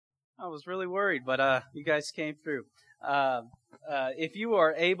I was really worried, but you guys came through. If you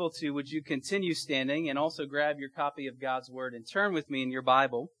are able to, would you continue standing and also grab your copy of God's Word and turn with me in your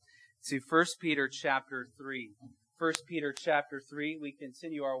Bible to 1 Peter chapter 3. 1 Peter chapter 3, we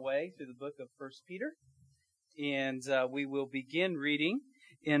continue our way through the book of 1 Peter, and we will begin reading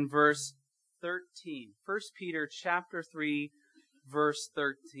in verse 13. 1 Peter chapter 3, verse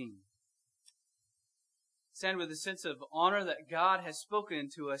 13. Stand with a sense of honor that God has spoken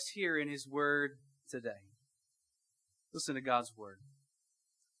to us here in His Word today. Listen to God's Word.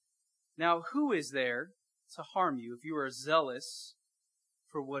 Now, who is there to harm you if you are zealous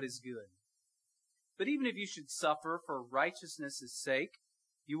for what is good? But even if you should suffer for righteousness' sake,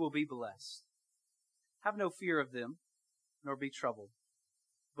 you will be blessed. Have no fear of them, nor be troubled.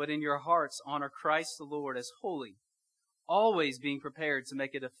 But in your hearts honor Christ the Lord as holy, always being prepared to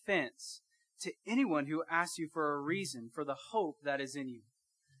make a defense to anyone who asks you for a reason for the hope that is in you.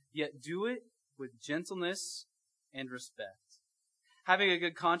 Yet do it with gentleness and respect, having a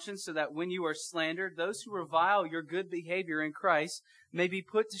good conscience, so that when you are slandered, those who revile your good behavior in Christ may be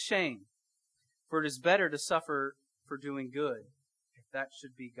put to shame. For it is better to suffer for doing good, if that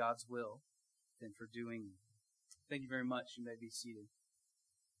should be God's will, than for doing evil. Thank you very much. You may be seated.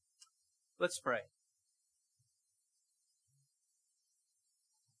 Let's pray.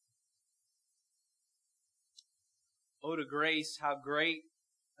 Oh, to grace, how great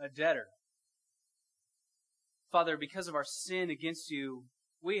a debtor. Father, because of our sin against you,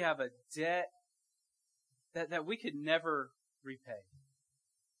 we have a debt that we could never repay.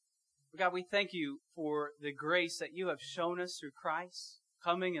 God, we thank you for the grace that you have shown us through Christ,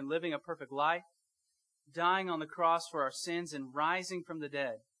 coming and living a perfect life, dying on the cross for our sins and rising from the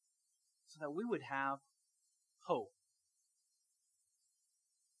dead, so that we would have hope.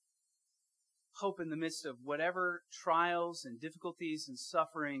 Hope in the midst of whatever trials and difficulties and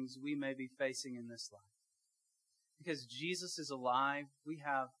sufferings we may be facing in this life. Because Jesus is alive, we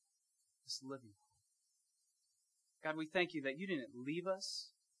have this living hope. God, we thank you that you didn't leave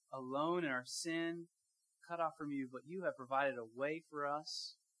us alone in our sin, cut off from you, but you have provided a way for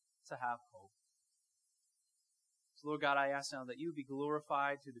us to have hope. So, Lord God, I ask now that you would be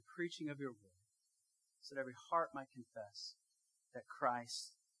glorified through the preaching of your word, so that every heart might confess that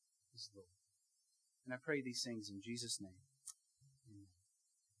Christ is Lord. And I pray these things in Jesus' name. Amen.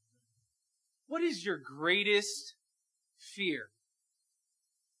 What is your greatest fear?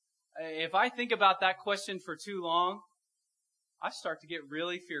 If I think about that question for too long, I start to get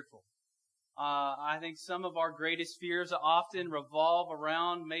really fearful. I think some of our greatest fears often revolve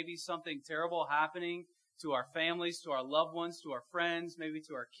around maybe something terrible happening to our families, to our loved ones, to our friends, maybe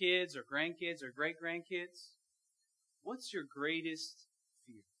to our kids or grandkids or great-grandkids. What's your greatest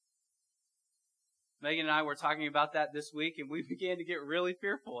fear? Megan and I were talking about that this week, and we began to get really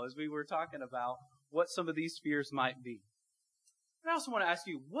fearful as we were talking about what some of these fears might be. But I also want to ask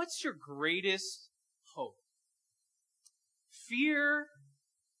you, what's your greatest hope? Fear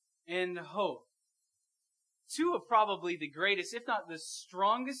and hope. Two of probably the greatest, if not the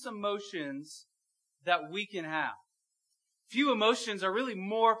strongest emotions that we can have. Few emotions are really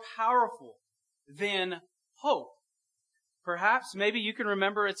more powerful than hope. Perhaps, maybe you can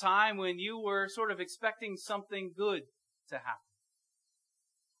remember a time when you were sort of expecting something good to happen.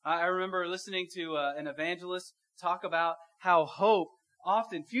 I remember listening to an evangelist talk about how hope,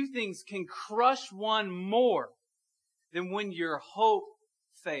 often few things can crush one more than when your hope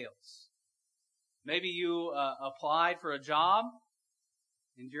fails. Maybe you applied for a job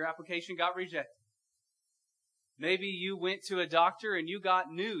and your application got rejected. Maybe you went to a doctor and you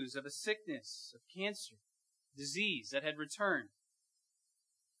got news of a sickness, of cancer, disease that had returned.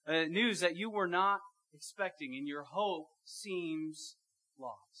 News that you were not expecting, and your hope seems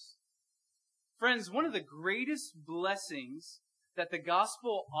lost. Friends, one of the greatest blessings that the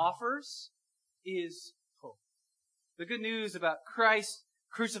gospel offers is hope. The good news about Christ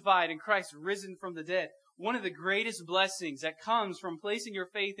crucified and Christ risen from the dead. One of the greatest blessings that comes from placing your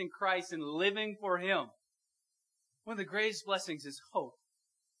faith in Christ and living for Him. One of the greatest blessings is hope.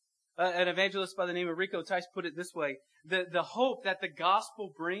 An evangelist by the name of Rico Tice put it this way: the hope that the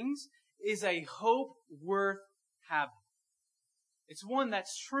gospel brings is a hope worth having. It's one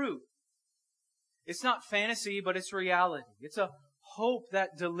that's true. It's not fantasy, but it's reality. It's a hope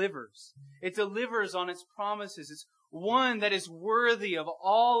that delivers. It delivers on its promises. It's one that is worthy of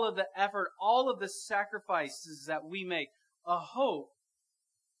all of the effort, all of the sacrifices that we make. A hope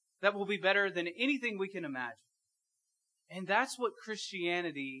that will be better than anything we can imagine. And that's what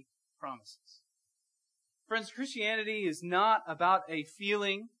Christianity promises. Friends, Christianity is not about a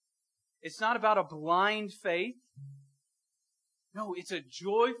feeling. It's not about a blind faith. No, it's a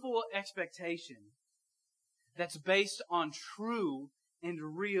joyful expectation that's based on true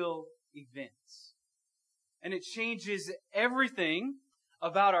and real events. And it changes everything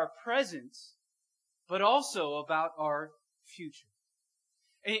about our present, but also about our future.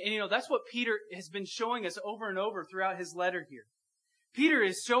 And that's what Peter has been showing us over and over throughout his letter here. Peter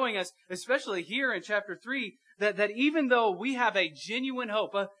is showing us, especially here in chapter 3, that even though we have a genuine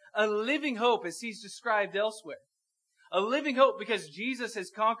hope, a living hope as he's described elsewhere, a living hope because Jesus has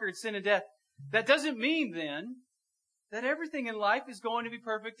conquered sin and death, that doesn't mean then that everything in life is going to be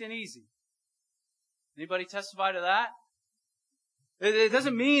perfect and easy. Anybody testify to that? It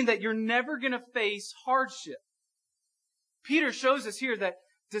doesn't mean that you're never going to face hardship. Peter shows us here that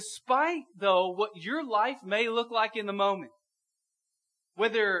despite, though, what your life may look like in the moment,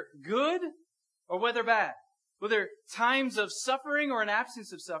 whether good or whether bad, whether times of suffering or an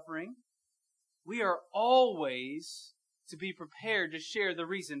absence of suffering, we are always to be prepared to share the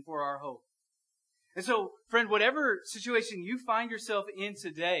reason for our hope. And so, friend, whatever situation you find yourself in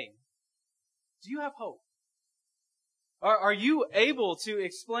today, do you have hope? Are you able to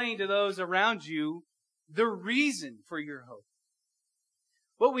explain to those around you the reason for your hope?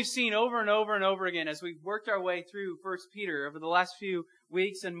 What we've seen over and over and over again as we've worked our way through 1 Peter over the last few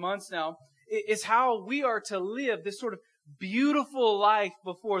weeks and months now is how we are to live this sort of beautiful life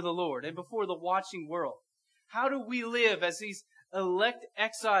before the Lord and before the watching world. How do we live as these elect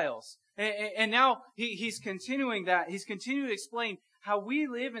exiles? And now he's continuing that. He's continuing to explain how we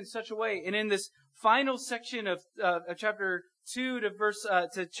live in such a way. And in this final section of chapter 2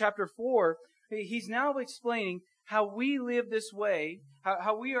 to chapter 4, he's now explaining how we live this way,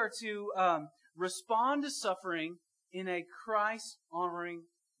 how we are to respond to suffering in a Christ-honoring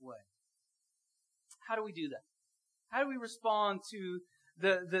way. How do we do that? How do we respond to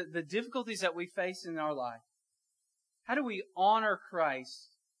the difficulties that we face in our life? How do we honor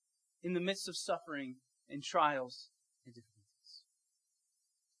Christ in the midst of suffering and trials and difficulties?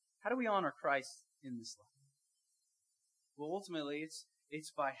 How do we honor Christ in this life? Well, ultimately,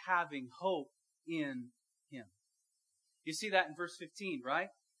 it's by having hope in Him. You see that in verse 15, right?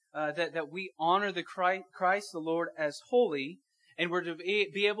 That we honor the Christ, the Lord, as holy, and we're to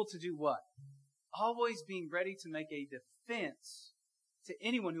be able to do what? Always being ready to make a defense to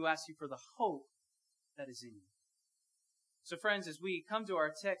anyone who asks you for the hope that is in you. So friends, as we come to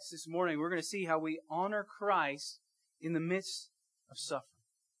our text this morning, we're going to see how we honor Christ in the midst of suffering.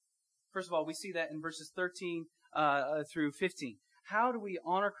 First of all, we see that in verses 13 through 15. How do we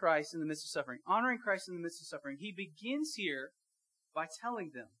honor Christ in the midst of suffering? Honoring Christ in the midst of suffering. He begins here by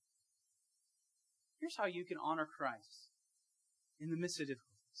telling them, here's how you can honor Christ in the midst of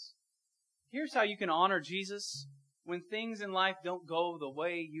difficulties. Here's how you can honor Jesus when things in life don't go the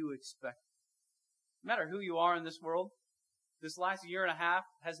way you expect. No matter who you are in this world, this last year and a half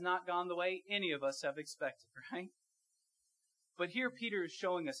has not gone the way any of us have expected, right? But here Peter is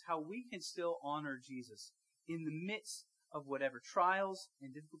showing us how we can still honor Jesus in the midst of whatever trials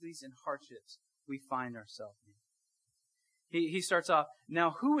and difficulties and hardships we find ourselves in. He starts off,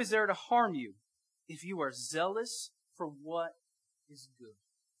 now who is there to harm you if you are zealous for what is good?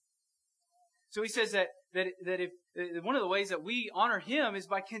 So he says that if one of the ways that we honor Him is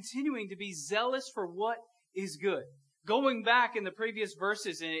by continuing to be zealous for what is good. Going back in the previous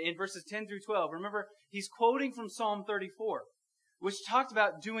verses, in verses 10 through 12, remember, he's quoting from Psalm 34, which talked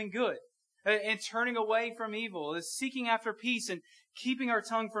about doing good and turning away from evil, seeking after peace and keeping our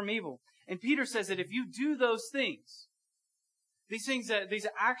tongue from evil. And Peter says that if you do those things, these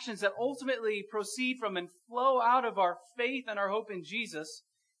actions that ultimately proceed from and flow out of our faith and our hope in Jesus,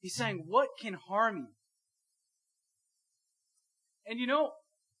 he's saying, what can harm you? And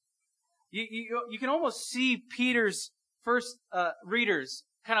you can almost see Peter's first readers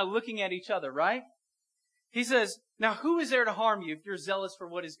kind of looking at each other, right? He says, now who is there to harm you if you're zealous for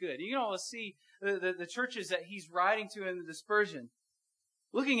what is good? You can almost see the churches that he's writing to in the dispersion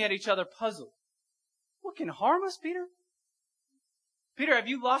looking at each other puzzled. What can harm us, Peter? Peter, have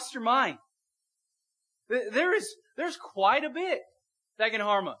you lost your mind? There's quite a bit that can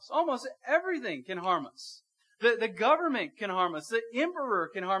harm us. Almost everything can harm us. The government can harm us. The emperor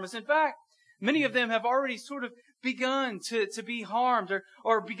can harm us. In fact, many of them have already sort of begun to be harmed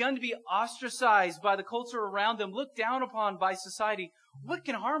or begun to be ostracized by the culture around them, looked down upon by society. What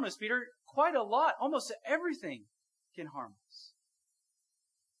can harm us, Peter? Quite a lot. Almost everything can harm us.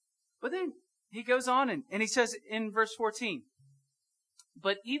 But then he goes on and he says in verse 14,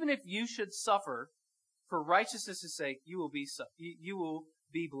 but even if you should suffer for righteousness' sake, you will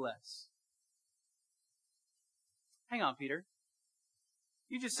be blessed. Hang on, Peter.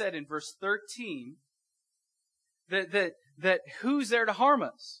 You just said in verse 13 that that who's there to harm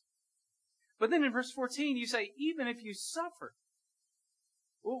us? But then in verse 14, you say, even if you suffer.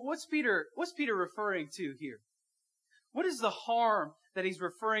 Well, what's Peter referring to here? What is the harm that he's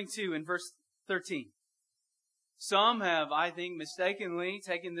referring to in verse 13? Some have, I think, mistakenly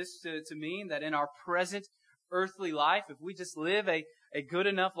taken this to mean that in our present earthly life, if we just live a good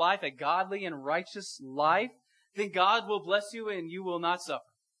enough life, a godly and righteous life, then God will bless you and you will not suffer.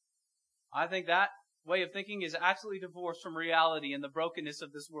 I think that way of thinking is absolutely divorced from reality and the brokenness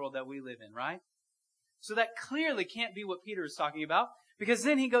of this world that we live in, right? So that clearly can't be what Peter is talking about, because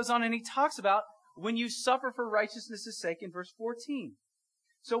then he goes on and he talks about when you suffer for righteousness' sake in verse 14.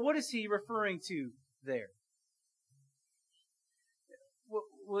 So what is he referring to there?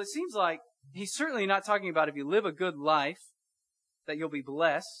 Well, it seems like he's certainly not talking about if you live a good life that you'll be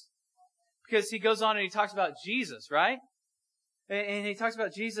blessed, because he goes on and he talks about Jesus, right? And he talks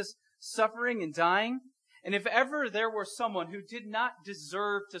about Jesus suffering and dying. And if ever there were someone who did not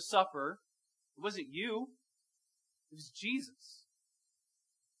deserve to suffer, it wasn't you. It was Jesus,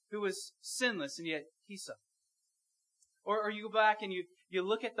 who was sinless, and yet he suffered. Or you go back and you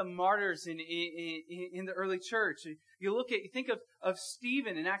look at the martyrs in the early church. You think of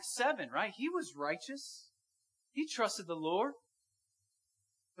Stephen in Acts 7, right? He was righteous. He trusted the Lord.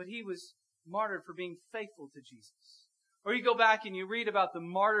 But he was martyred for being faithful to Jesus. Or you go back and you read about the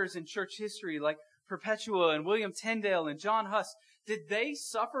martyrs in church history like Perpetua and William Tyndale and John Huss. Did they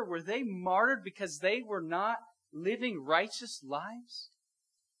suffer? Were they martyred because they were not living righteous lives?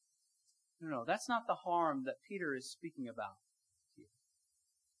 No, that's not the harm that Peter is speaking about here.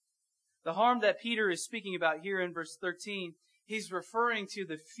 The harm that Peter is speaking about here in verse 13, he's referring to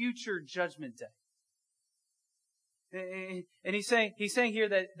the future judgment day. And he's saying here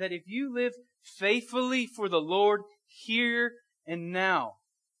that if you live faithfully for the Lord here and now,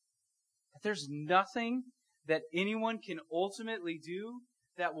 that there's nothing that anyone can ultimately do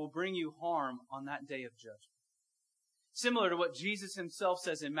that will bring you harm on that day of judgment. Similar to what Jesus himself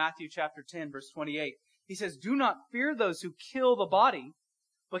says in Matthew chapter 10, verse 28. He says, do not fear those who kill the body,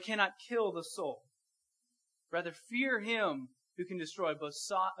 but cannot kill the soul. Rather, fear him who can destroy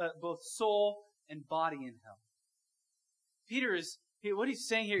both soul and body in hell. Peter what he's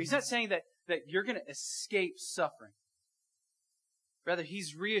saying here, he's not saying that you're going to escape suffering. Rather,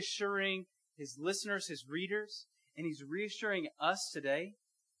 he's reassuring his listeners, his readers, and he's reassuring us today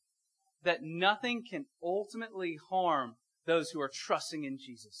that nothing can ultimately harm those who are trusting in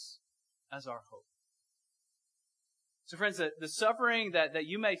Jesus as our hope. So friends, the suffering that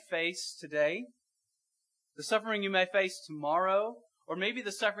you may face today, the suffering you may face tomorrow, or maybe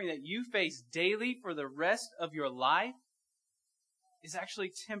the suffering that you face daily for the rest of your life, is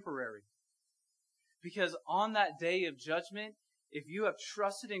actually temporary. Because on that day of judgment, if you have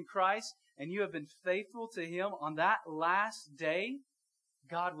trusted in Christ and you have been faithful to Him, on that last day,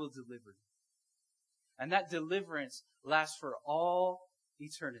 God will deliver you. And that deliverance lasts for all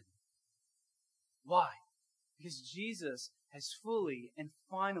eternity. Why? Because Jesus has fully and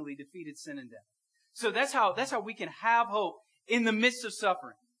finally defeated sin and death. So that's how we can have hope in the midst of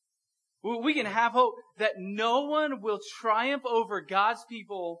suffering. We can have hope that no one will triumph over God's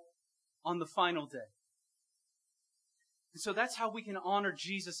people on the final day. And so that's how we can honor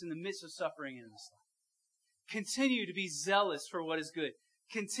Jesus in the midst of suffering in this life. Continue to be zealous for what is good.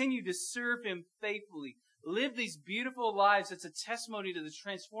 Continue to serve Him faithfully. Live these beautiful lives that's a testimony to the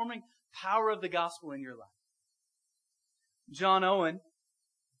transforming power of the gospel in your life. John Owen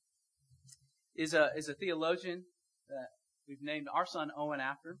is a theologian that we've named our son Owen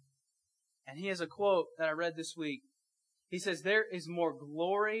after. And he has a quote that I read this week. He says, "There is more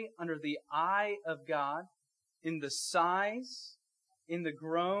glory under the eye of God in the sighs, in the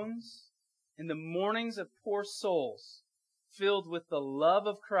groans, in the mournings of poor souls filled with the love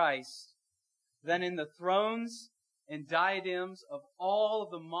of Christ than in the thrones and diadems of all of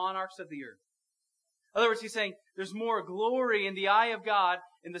the monarchs of the earth." In other words, he's saying there's more glory in the eye of God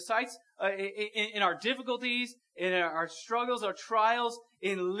in the sights, in our difficulties, in our struggles, our trials,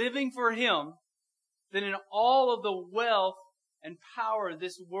 in living for Him, than in all of the wealth and power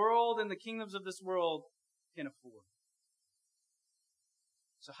this world and the kingdoms of this world can afford.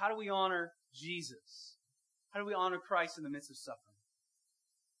 So how do we honor Jesus? How do we honor Christ in the midst of suffering?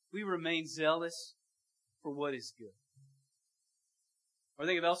 We remain zealous for what is good. Or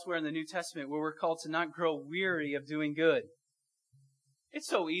think of elsewhere in the New Testament where we're called to not grow weary of doing good. It's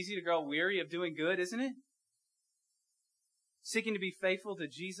so easy to grow weary of doing good, isn't it? Seeking to be faithful to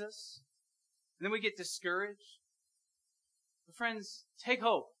Jesus. And then we get discouraged. But friends, take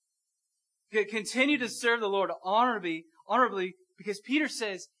hope. Continue to serve the Lord honorably, because Peter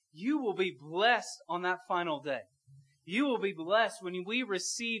says you will be blessed on that final day. You will be blessed when we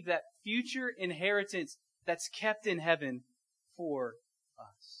receive that future inheritance that's kept in heaven for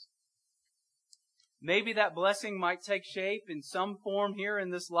us. Maybe that blessing might take shape in some form here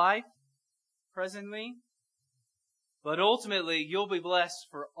in this life, presently, but ultimately you'll be blessed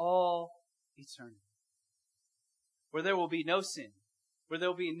for all eternity, where there will be no sin, where there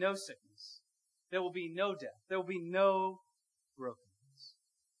will be no sickness, there will be no death, there will be no brokenness.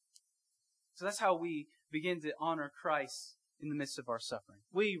 So that's how we begin to honor Christ in the midst of our suffering.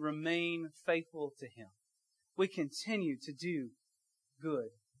 We remain faithful to Him. We continue to do good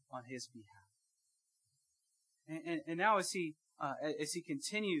on His behalf. And now as he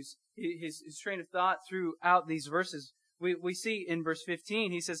continues his train of thought throughout these verses, we see in verse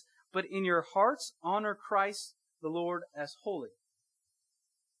 15, he says, "But in your hearts honor Christ the Lord as holy,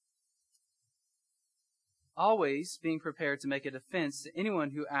 always being prepared to make a defense to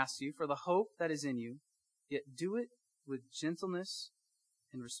anyone who asks you for the hope that is in you, yet do it with gentleness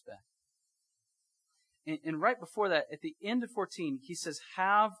and respect." And right before that, at the end of 14, he says,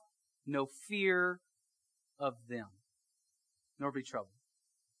 "Have no fear of them, nor be troubled."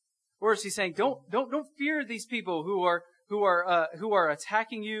 Or is he saying, don't fear these people who are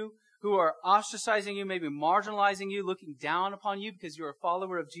attacking you, who are ostracizing you, maybe marginalizing you, looking down upon you because you're a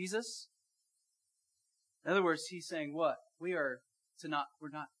follower of Jesus? In other words, he's saying what? We're not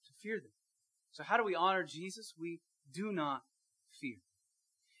to fear them. So how do we honor Jesus? We do not fear.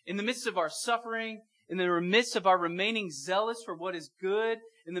 In the midst of our suffering, in the midst of our remaining zealous for what is good,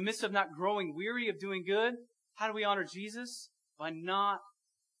 in the midst of not growing weary of doing good, how do we honor Jesus? By not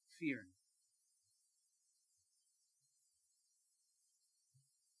fearing.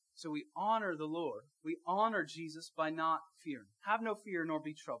 So we honor the Lord. We honor Jesus by not fearing. Have no fear nor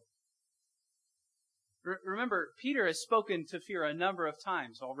be troubled. Remember, Peter has spoken to fear a number of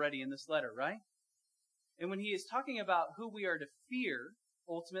times already in this letter, right? And when he is talking about who we are to fear,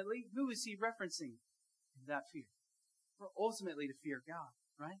 ultimately, who is he referencing in that fear? We're ultimately to fear God,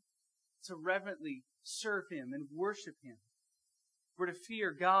 right? To reverently serve Him and worship Him. We're to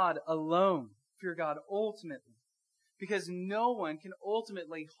fear God alone, fear God ultimately, because no one can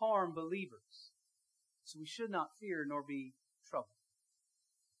ultimately harm believers. So we should not fear nor be troubled.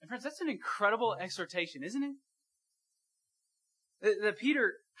 And friends, that's an incredible exhortation, isn't it? That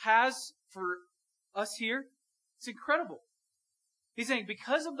Peter has for us here. It's incredible. He's saying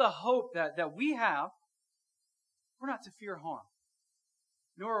because of the hope that we have, we're not to fear harm,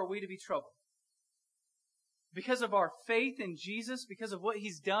 nor are we to be troubled. Because of our faith in Jesus, because of what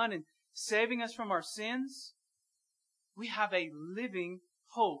He's done in saving us from our sins, we have a living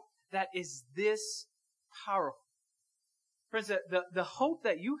hope that is this powerful. Friends, the hope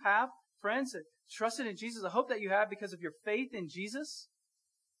that you have, friends, that trusted in Jesus, the hope that you have because of your faith in Jesus,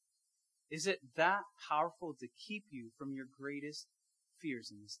 is it that powerful to keep you from your greatest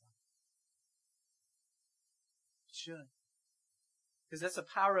fears in this life? It should. Because that's the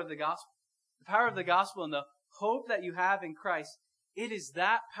power of the gospel. The power of the gospel and the hope that you have in Christ, it is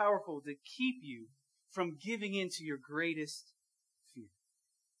that powerful to keep you from giving in to your greatest fear.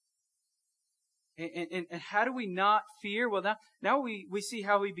 And how do we not fear? Well, now we see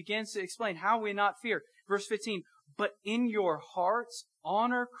how he begins to explain how we not fear. Verse 15, "But in your hearts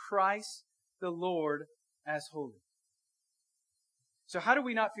honor Christ the Lord as holy." So how do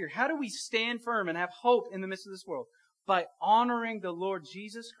we not fear? How do we stand firm and have hope in the midst of this world? By honoring the Lord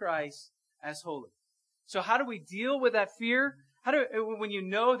Jesus Christ as holy. So how do we deal with that fear? When you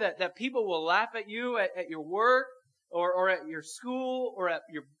know that people will laugh at you at your work or at your school or at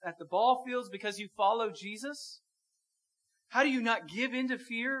the ball fields because you follow Jesus? How do you not give in to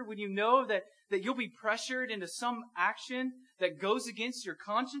fear when you know that you'll be pressured into some action that goes against your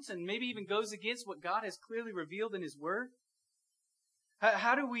conscience and maybe even goes against what God has clearly revealed in His Word?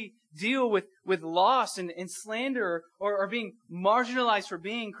 How do we deal with loss and slander or being marginalized for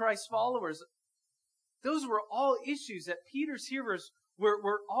being Christ's followers? Those were all issues that Peter's hearers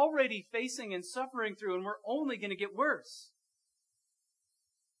were already facing and suffering through, and were only going to get worse.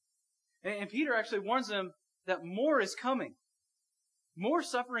 And Peter actually warns them that more is coming. More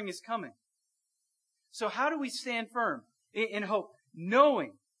suffering is coming. So how do we stand firm in hope,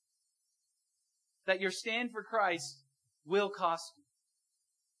 knowing that your stand for Christ will cost you?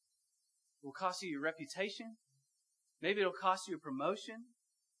 It will cost you your reputation. Maybe it'll cost you a promotion.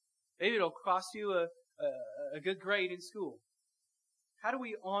 Maybe it'll cost you a good grade in school. How do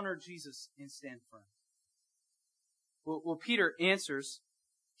we honor Jesus and stand firm? Well, Peter answers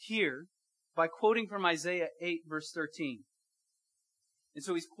here by quoting from Isaiah 8, verse 13. And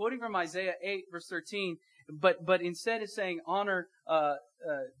so he's quoting from Isaiah 8, verse 13, but instead of saying honor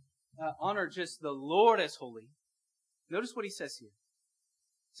just the Lord as holy, Notice what he says here.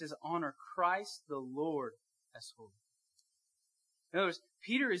 He says, honor Christ the Lord as holy. In other words,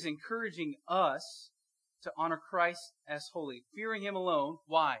 Peter is encouraging us to honor Christ as holy, fearing Him alone.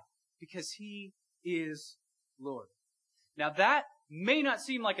 Why? Because He is Lord. Now that may not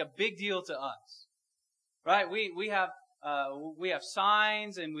seem like a big deal to us, right? We have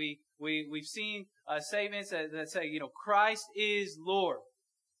signs, and we've seen statements that say, Christ is Lord,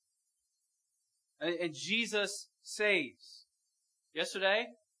 and Jesus saves. Yesterday,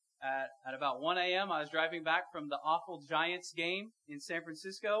 at about 1 a.m., I was driving back from the awful Giants game in San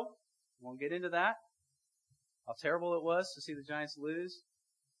Francisco. Won't get into that, how terrible it was to see the Giants lose.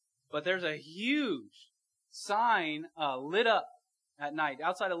 But there's a huge sign lit up at night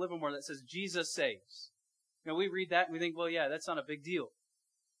outside of Livermore that says, Jesus saves. We read that and we think, well, yeah, that's not a big deal.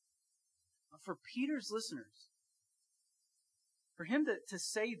 But for Peter's listeners, for him to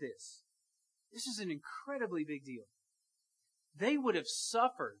say this is an incredibly big deal. They would have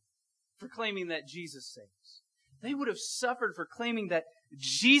suffered for claiming that Jesus saves. They would have suffered for claiming that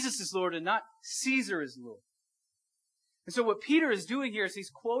Jesus is Lord and not Caesar is Lord. And so what Peter is doing here is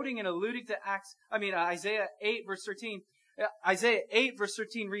he's quoting and alluding to Isaiah 8 verse 13. Isaiah 8 verse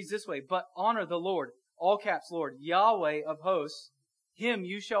 13 reads this way, but honor the Lord, all caps Lord, Yahweh of hosts, Him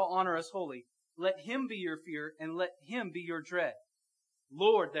you shall honor as holy. Let Him be your fear and let Him be your dread.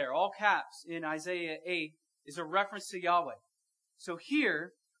 Lord there, all caps in Isaiah 8 is a reference to Yahweh. So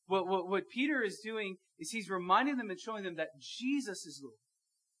here, what Peter is doing is he's reminding them and showing them that Jesus is Lord.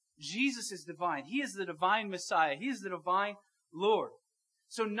 Jesus is divine. He is the divine Messiah. He is the divine Lord.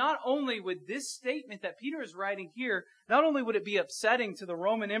 So not only would this statement that Peter is writing here, not only would it be upsetting to the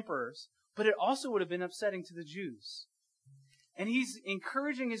Roman emperors, but it also would have been upsetting to the Jews. And he's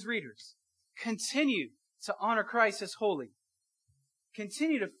encouraging his readers, continue to honor Christ as holy.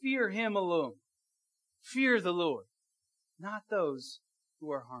 Continue to fear Him alone. Fear the Lord, not those who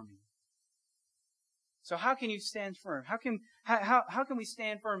are harming you. So how can you stand firm? How can we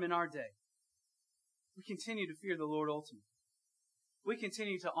stand firm in our day? We continue to fear the Lord ultimately. We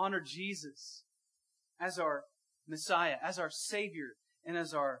continue to honor Jesus as our Messiah, as our Savior, and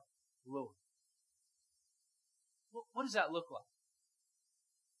as our Lord. What does that look like?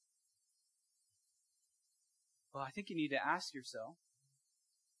 Well, I think you need to ask yourself,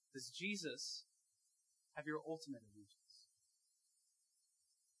 does Jesus have your ultimate allegiance?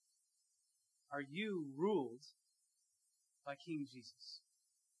 Are you ruled by King Jesus?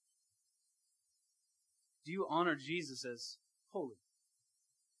 Do you honor Jesus as holy?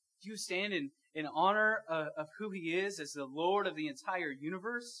 Do you stand in honor of who He is as the Lord of the entire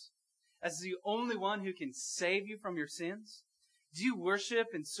universe? As the only one who can save you from your sins? Do you worship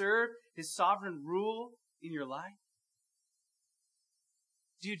and serve His sovereign rule in your life?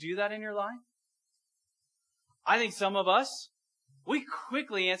 Do you do that in your life? I think some of us, we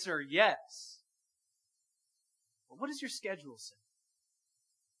quickly answer yes. But what does your schedule say?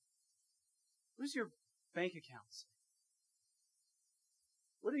 What does your bank account say?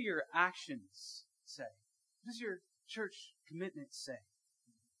 What do your actions say? What does your church commitment say?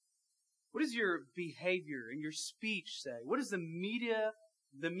 What does your behavior and your speech say? What does the media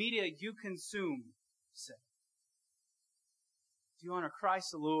you consume say? Do you honor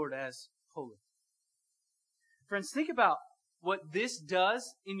Christ the Lord as holy? Friends, think about what this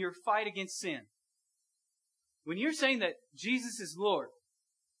does in your fight against sin. When you're saying that Jesus is Lord,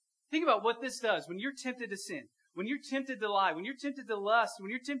 think about what this does when you're tempted to sin, when you're tempted to lie, when you're tempted to lust, when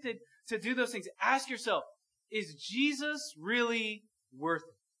you're tempted to do those things. Ask yourself, is Jesus really worth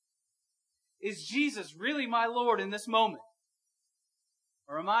it? Is Jesus really my Lord in this moment?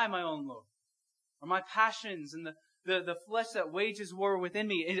 Or am I my own Lord? Are my passions and the flesh that wages war within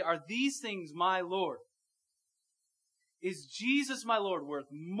me, are these things my Lord? Is Jesus my Lord worth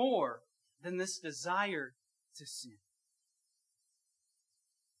more than this desire to sin?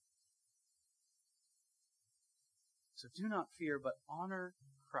 So do not fear, but honor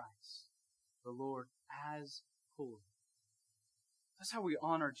Christ, the Lord, as holy. That's how we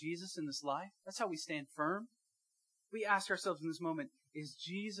honor Jesus in this life. That's how we stand firm. We ask ourselves in this moment, is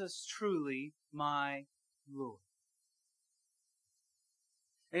Jesus truly my Lord?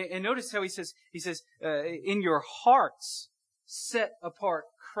 And notice how he says, in your hearts, set apart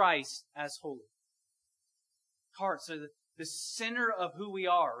Christ as holy. Hearts are the center of who we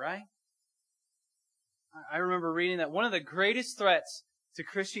are, right? I remember reading that one of the greatest threats to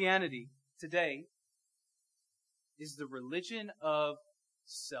Christianity today is the religion of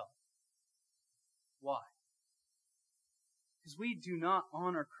self. Why? Because we do not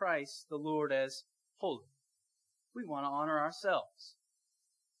honor Christ the Lord as holy. We want to honor ourselves.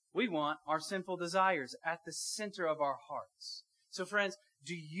 We want our sinful desires at the center of our hearts. So friends,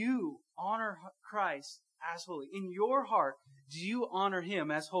 do you honor Christ as holy? In your heart, do you honor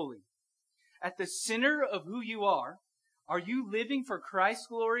Him as holy? At the center of who you are you living for Christ's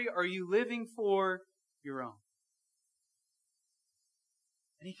glory, or are you living for your own?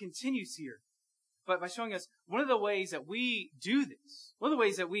 And he continues here by showing us one of the ways that we do this, one of the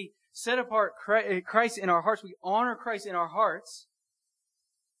ways that we set apart Christ in our hearts, we honor Christ in our hearts,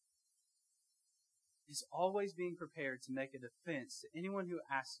 is always being prepared to make a defense to anyone who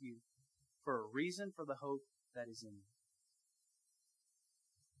asks you for a reason for the hope that is in you.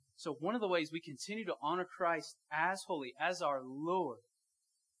 So one of the ways we continue to honor Christ as holy, as our Lord,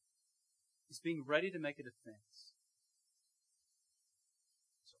 is being ready to make a defense.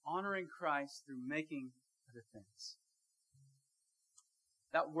 So honoring Christ through making a defense.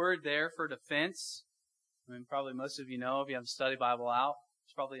 That word there for defense, I mean, probably most of you know if you have a study Bible out,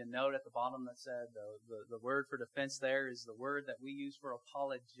 there's probably a note at the bottom that said the word for defense there is the word that we use for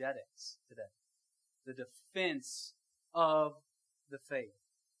apologetics today. The defense of the faith.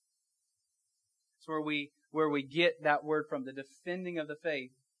 It's where we get that word from, the defending of the faith.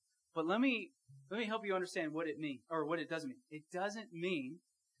 But let me help you understand what it means, or what it doesn't mean. It doesn't mean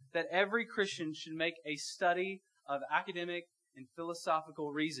that every Christian should make a study of academic and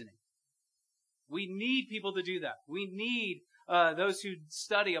philosophical reasoning. We need people to do that. We need those who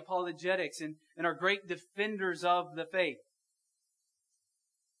study apologetics and are great defenders of the faith.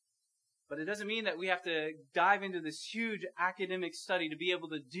 But it doesn't mean that we have to dive into this huge academic study to be able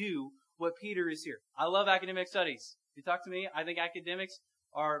to do what Peter is here. I love academic studies. If you talk to me, I think academics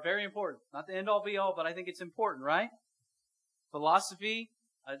are very important. Not the end-all be-all, but I think it's important, right? Philosophy,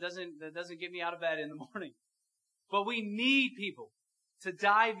 that doesn't get me out of bed in the morning. But we need people to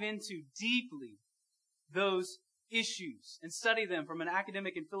dive into deeply those issues and study them from an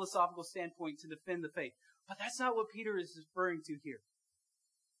academic and philosophical standpoint to defend the faith. But that's not what Peter is referring to here.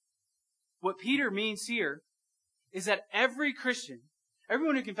 What Peter means here is that every Christian,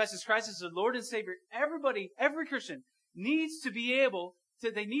 everyone who confesses Christ as their Lord and Savior, every Christian needs to be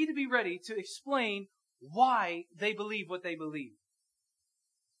they need to be ready to explain why they believe what they believe.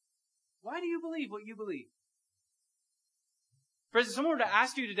 Why do you believe what you believe? For instance, someone were to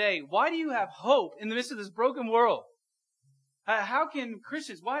ask you today, why do you have hope in the midst of this broken world? How can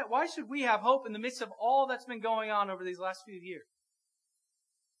Christians, why should we have hope in the midst of all that's been going on over these last few years?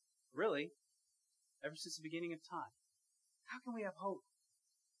 Really, ever since the beginning of time. How can we have hope?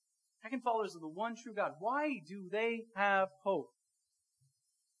 How can followers of the one true God, why do they have hope?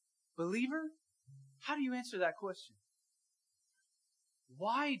 Believer, how do you answer that question?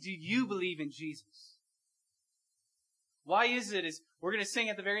 Why do you believe in Jesus? Why is it, as we're going to sing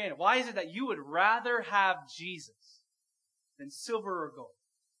at the very end, why is it that you would rather have Jesus than silver or gold?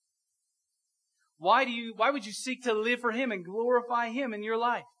 Why would you seek to live for Him and glorify Him in your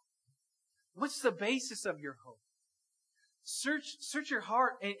life? What's the basis of your hope? Search your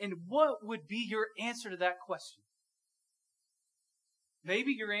heart, and what would be your answer to that question?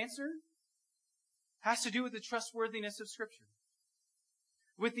 Maybe your answer has to do with the trustworthiness of Scripture.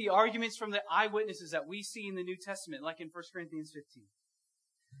 With the arguments from the eyewitnesses that we see in the New Testament, like in 1 Corinthians 15.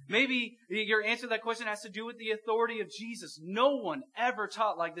 Maybe your answer to that question has to do with the authority of Jesus. No one ever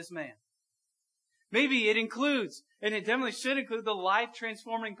taught like this man. Maybe it includes, and it definitely should include, the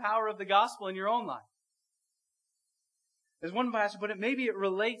life-transforming power of the gospel in your own life. As one pastor put it, maybe it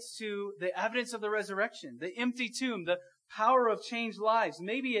relates to the evidence of the resurrection, the empty tomb, the power of changed lives.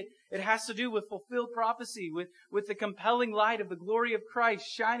 Maybe it has to do with fulfilled prophecy, with the compelling light of the glory of Christ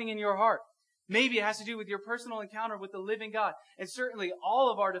shining in your heart. Maybe it has to do with your personal encounter with the living God. And certainly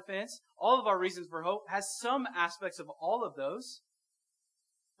all of our defense, all of our reasons for hope, has some aspects of all of those.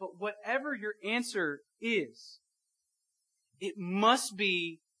 But whatever your answer is, it must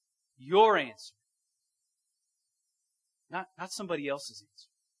be your answer. Not somebody else's answer.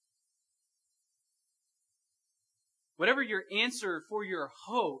 Whatever your answer for your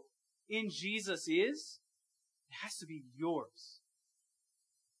hope in Jesus is, it has to be yours.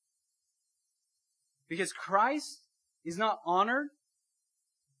 Because Christ is not honored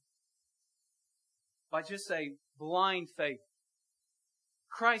by just a blind faith.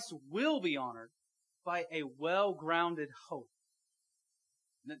 Christ will be honored by a well-grounded hope.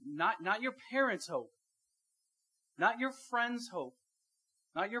 Not your parents' hope. Not your friend's hope.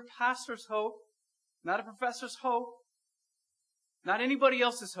 Not your pastor's hope. Not a professor's hope. Not anybody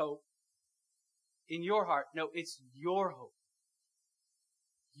else's hope. In your heart. No, it's your hope.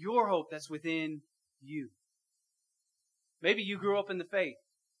 Your hope that's within you. Maybe you grew up in the faith.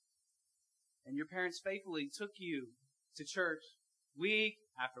 And your parents faithfully took you to church week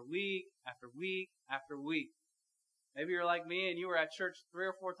after week after week after week. Maybe you're like me and you were at church 3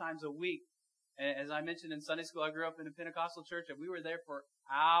 or 4 times a week. And as I mentioned in Sunday school, I grew up in a Pentecostal church and we were there for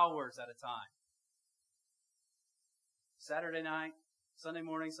hours at a time. Saturday night, Sunday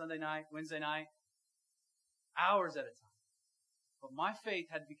morning, Sunday night, Wednesday night, hours at a time. But my faith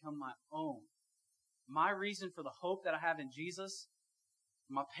had become my own. My reason for the hope that I have in Jesus,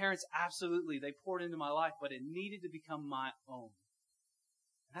 my parents absolutely, they poured into my life, but it needed to become my own.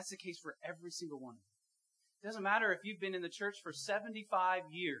 And that's the case for every single one of you. It doesn't matter if you've been in the church for 75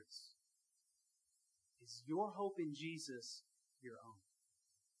 years. Is your hope in Jesus your own?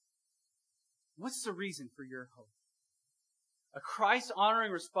 What's the reason for your hope? A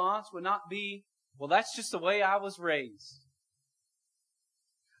Christ-honoring response would not be, well, that's just the way I was raised.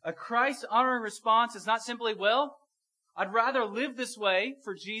 A Christ-honoring response is not simply, well, I'd rather live this way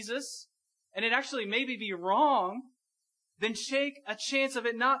for Jesus, and it actually maybe be wrong, than take a chance of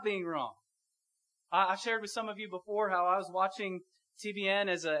it not being wrong. I shared with some of you before how I was watching TBN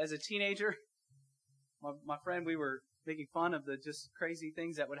as a teenager. My friend, we were making fun of the just crazy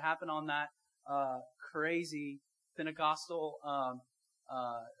things that would happen on that crazy Pentecostal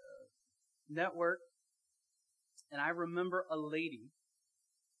network. And I remember a lady,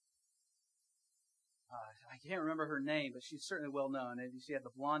 I can't remember her name, but she's certainly well known. And she had the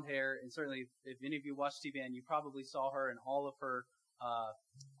blonde hair, and certainly if any of you watched TBN, you probably saw her in all of her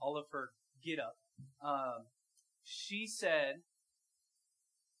get up. She said,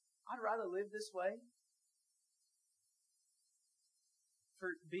 I'd rather live this way for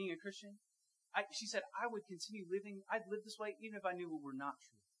being a Christian. She said, I would continue living, I'd live this way even if I knew it were not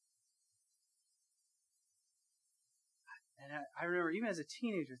true. And I remember even as a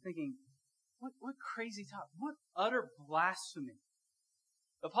teenager thinking, what crazy talk, what utter blasphemy.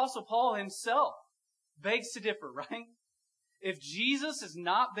 The Apostle Paul himself begs to differ, right? If Jesus has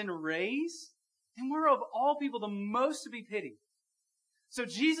not been raised, then we're of all people the most to be pitied. So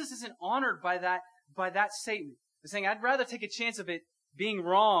Jesus isn't honored by that statement. He's saying, I'd rather take a chance of it being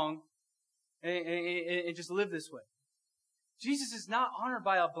wrong and just live this way. Jesus is not honored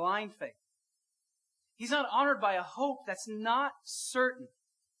by a blind faith. He's not honored by a hope that's not certain.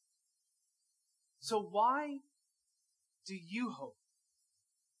 So why do you hope?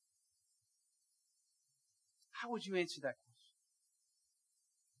 How would you answer that question?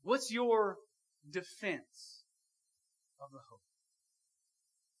 What's your defense of the hope?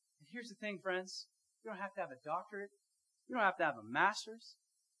 And here's the thing, friends. You don't have to have a doctorate. You don't have to have a master's.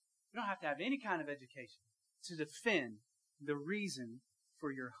 You don't have to have any kind of education to defend the reason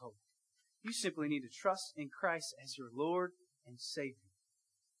for your hope. You simply need to trust in Christ as your Lord and Savior.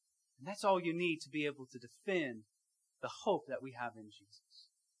 And that's all you need to be able to defend the hope that we have in Jesus.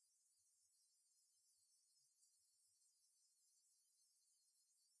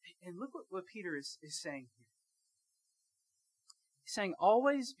 And look what Peter is saying here. He's saying,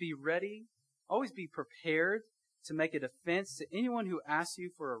 always be ready, always be prepared to make a defense to anyone who asks you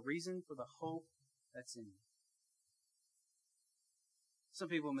for a reason for the hope that's in you. Some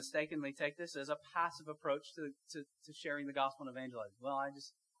people mistakenly take this as a passive approach to sharing the gospel and evangelizing. Well, I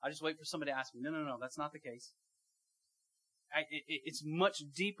just wait for somebody to ask me. No, that's not the case. It's much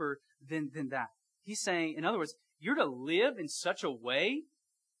deeper than that. He's saying, in other words, you're to live in such a way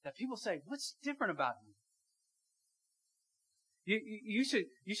that people say, what's different about you? You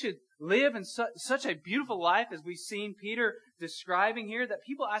should live in such a beautiful life as we've seen Peter describing here, that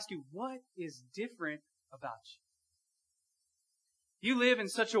people ask you, what is different about you? You live in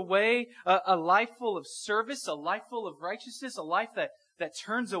such a way, a life full of service, a life full of righteousness, a life that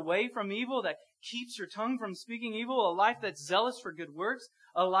turns away from evil, that keeps your tongue from speaking evil, a life that's zealous for good works,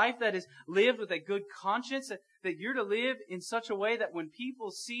 a life that is lived with a good conscience, that you're to live in such a way that when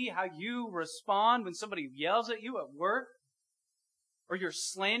people see how you respond when somebody yells at you at work, or you're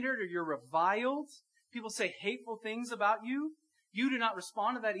slandered, or you're reviled, people say hateful things about you, you do not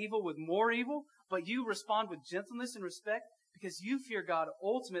respond to that evil with more evil, but you respond with gentleness and respect because you fear God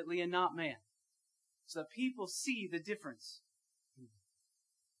ultimately and not man. So that people see the difference.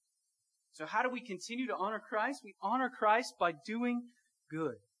 So how do we continue to honor Christ? We honor Christ by doing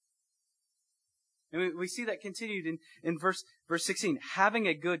good. And we see that continued in verse 16. Having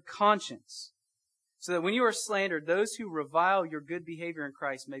a good conscience, so that when you are slandered, those who revile your good behavior in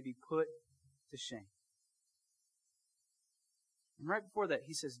Christ may be put to shame. And right before that,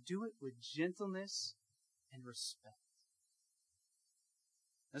 he says, do it with gentleness and respect.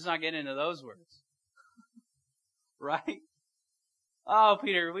 Let's not get into those words. Right? Oh,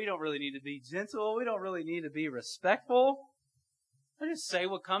 Peter, we don't really need to be gentle. We don't really need to be respectful. I just say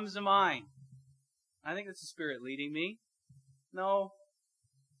what comes to mind. I think that's the Spirit leading me. No.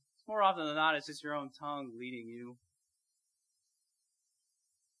 more often than not, it's just your own tongue leading you.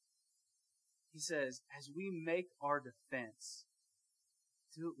 He says, as we make our defense,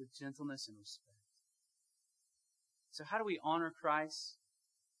 do it with gentleness and respect. So how do we honor Christ?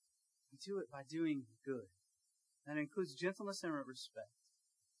 We do it by doing good. That includes gentleness and respect.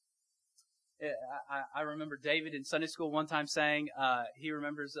 I remember David in Sunday school one time saying, he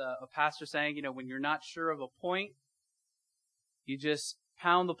remembers a pastor saying, when you're not sure of a point, you just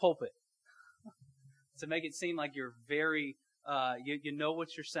pound the pulpit to make it seem like you're very, you know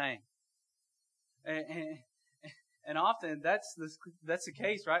what you're saying. And often that's the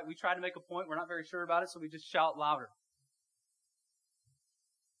case, right? We try to make a point, we're not very sure about it, so we just shout louder.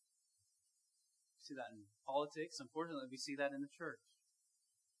 We see that in politics. Unfortunately, we see that in the church.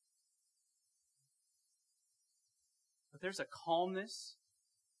 But there's a calmness,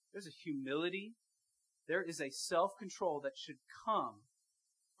 there's a humility, there is a self-control that should come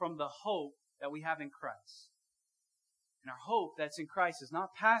from the hope that we have in Christ. And our hope that's in Christ is not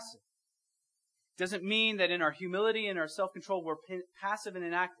passive. It doesn't mean that in our humility and our self-control we're passive and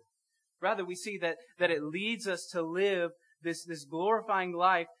inactive. Rather, we see that it leads us to live this glorifying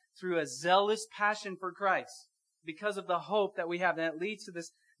life through a zealous passion for Christ because of the hope that we have. And it leads to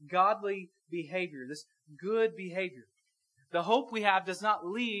this godly behavior, this good behavior. The hope we have does not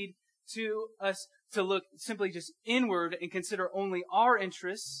lead to us to look simply just inward and consider only our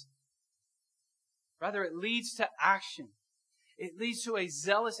interests. Rather, it leads to action. It leads to a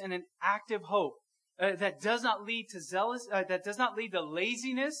zealous and an active hope that does not lead to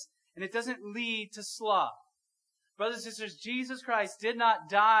laziness, and it doesn't lead to sloth. Brothers and sisters, Jesus Christ did not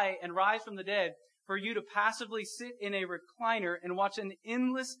die and rise from the dead for you to passively sit in a recliner and watch an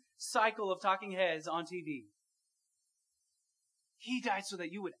endless cycle of talking heads on TV. He died so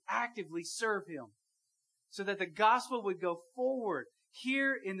that you would actively serve Him, so that the gospel would go forward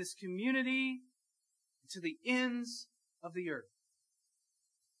here in this community to the ends of the earth.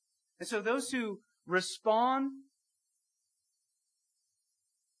 And so those who respond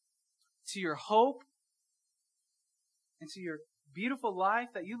to your hope and to your beautiful life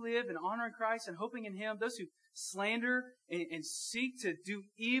that you live in honoring Christ and hoping in Him, those who slander and seek to do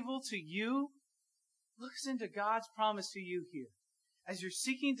evil to you, listen to God's promise to you here. As you're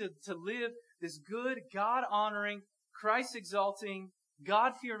seeking to live this good, God-honoring, Christ-exalting,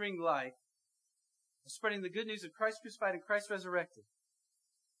 God-fearing life, spreading the good news of Christ crucified and Christ resurrected.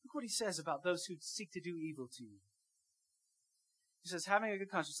 Look what He says about those who seek to do evil to you. He says, having a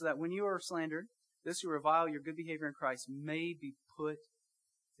good conscience, so that when you are slandered, those who revile your good behavior in Christ may be put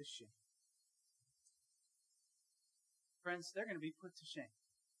to shame. Friends, they're going to be put to shame.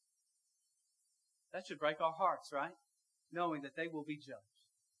 That should break our hearts, right? Knowing that they will be judged.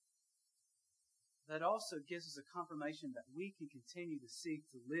 That also gives us a confirmation that we can continue to seek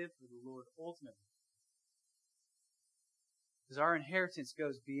to live for the Lord ultimately. Because our inheritance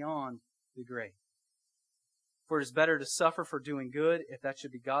goes beyond the grave. For it is better to suffer for doing good, if that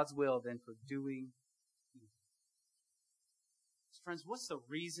should be God's will, than for doing evil. So friends, what's the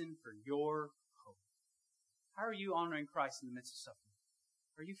reason for your hope? How are you honoring Christ in the midst of suffering?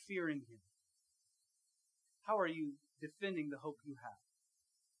 Are you fearing Him? How are you defending the hope you have?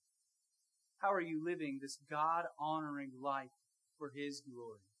 How are you living this God-honoring life for His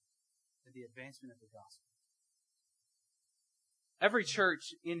glory and the advancement of the gospel? Every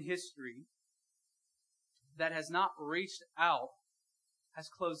church in history that has not reached out has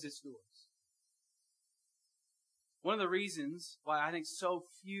closed its doors. One of the reasons why I think so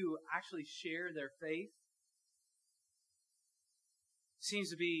few actually share their faith seems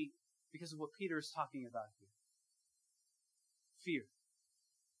to be because of what Peter is talking about here. Fear.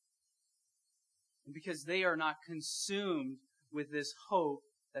 And because they are not consumed with this hope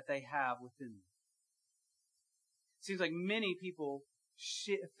that they have within them. It seems like many people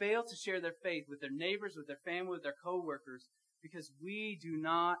fail to share their faith with their neighbors, with their family, with their co-workers, because we do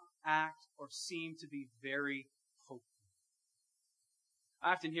not act or seem to be very hopeful.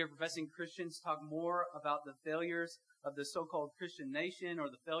 I often hear professing Christians talk more about the failures of the so-called Christian nation or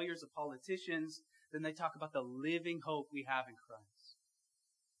the failures of politicians than they talk about the living hope we have in Christ.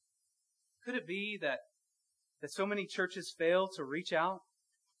 Could it be that so many churches fail to reach out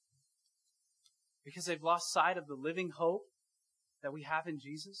because they've lost sight of the living hope that we have in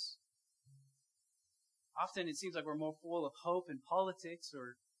Jesus? Often it seems like we're more full of hope in politics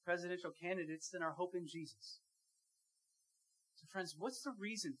or presidential candidates than our hope in Jesus. So friends, what's the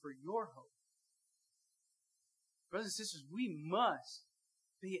reason for your hope? Brothers and sisters, we must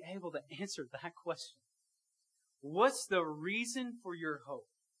be able to answer that question. What's the reason for your hope?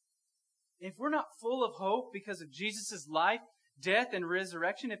 If we're not full of hope because of Jesus' life, death, and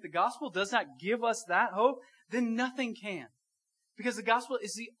resurrection, if the gospel does not give us that hope, then nothing can. Because the gospel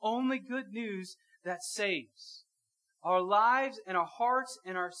is the only good news that saves. Our lives and our hearts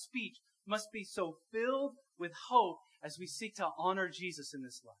and our speech must be so filled with hope as we seek to honor Jesus in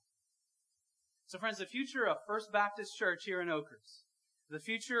this life. So friends, the future of First Baptist Church here in Oakhurst, the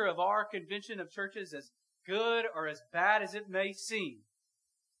future of our convention of churches, as good or as bad as it may seem,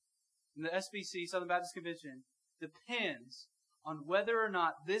 in the SBC, Southern Baptist Convention, depends on whether or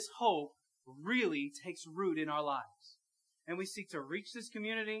not this hope really takes root in our lives. And we seek to reach this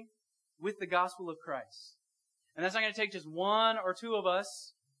community with the gospel of Christ. And that's not going to take just one or two of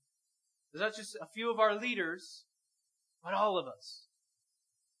us. That's not just a few of our leaders, but all of us.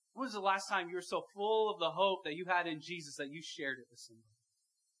 When was the last time you were so full of the hope that you had in Jesus that you shared it with somebody?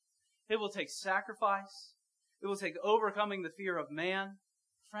 It will take sacrifice. It will take overcoming the fear of man.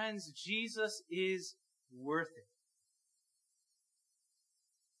 Friends, Jesus is worth it.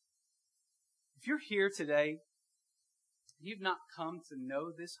 If you're here today, and you've not come to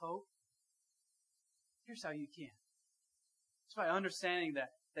know this hope, here's how you can. It's by understanding that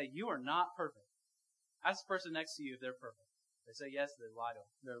you are not perfect. Ask the person next to you if they're perfect. They say yes,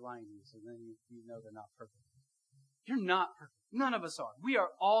 they're lying to you, so then you know they're not perfect. You're not perfect. None of us are. We are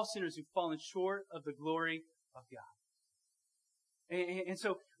all sinners who've fallen short of the glory of God. And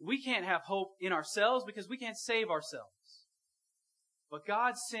so we can't have hope in ourselves because we can't save ourselves. But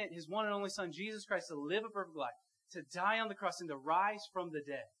God sent His one and only Son, Jesus Christ, to live a perfect life, to die on the cross, and to rise from the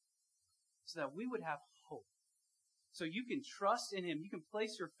dead, so that we would have hope. So you can trust in Him. You can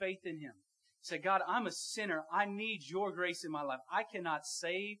place your faith in Him. Say, God, I'm a sinner. I need your grace in my life. I cannot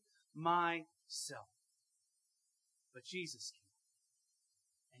save myself. But Jesus can.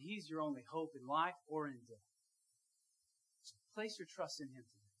 And He's your only hope in life or in death. So place your trust in Him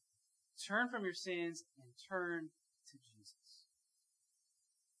today. Turn from your sins and turn to Jesus.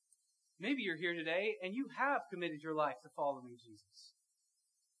 Maybe you're here today and you have committed your life to following Jesus,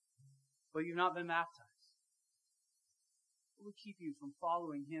 but you've not been baptized. What would keep you from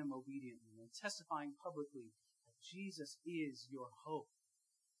following Him obediently and testifying publicly that Jesus is your hope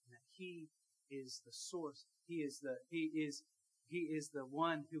and that He is the source? He is the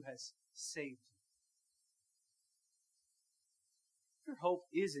one who has saved you. If your hope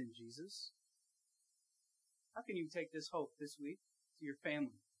is in Jesus, how can you take this hope this week to your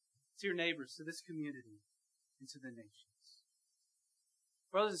family, to your neighbors, to this community, and to the nations?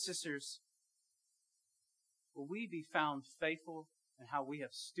 Brothers and sisters, will we be found faithful in how we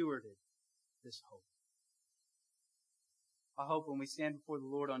have stewarded this hope? I hope when we stand before the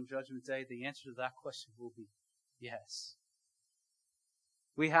Lord on Judgment Day, the answer to that question will be yes.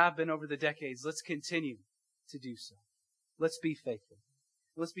 We have been over the decades. Let's continue to do so. Let's be faithful.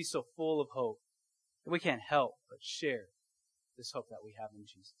 Let's be so full of hope that we can't help but share this hope that we have in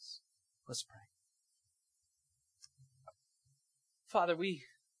Jesus. Let's pray. Father, we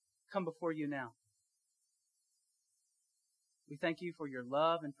come before you now. We thank you for your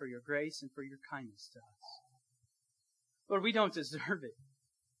love and for your grace and for your kindness to us. Lord, we don't deserve it.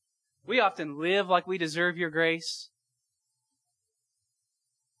 We often live like we deserve your grace.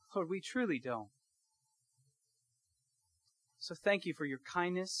 Lord, we truly don't. So thank you for your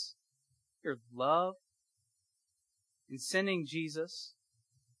kindness, your love, in sending Jesus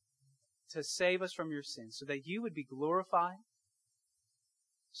to save us from your sins, so that you would be glorified,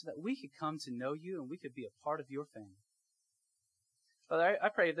 so that we could come to know you and we could be a part of your family. Father, I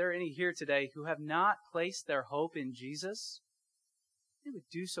pray if there are any here today who have not placed their hope in Jesus, they would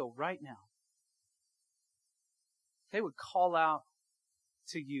do so right now. They would call out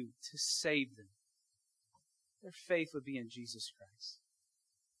to you to save them. Their faith would be in Jesus Christ.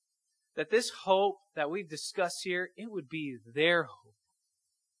 That this hope that we've discussed here, it would be their hope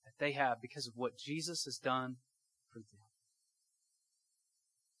that they have because of what Jesus has done for them.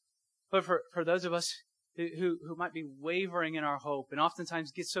 But for those of us who might be wavering in our hope and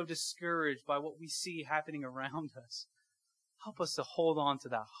oftentimes get so discouraged by what we see happening around us, help us to hold on to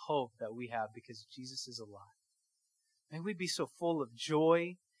that hope that we have because Jesus is alive. May we be so full of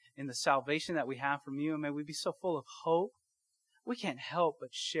joy in the salvation that we have from you, and may we be so full of hope, we can't help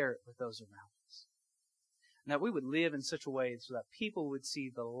but share it with those around us. And that we would live in such a way so that people would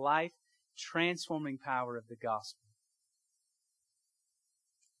see the life-transforming power of the gospel.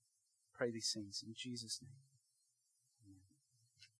 Pray these things in Jesus' name.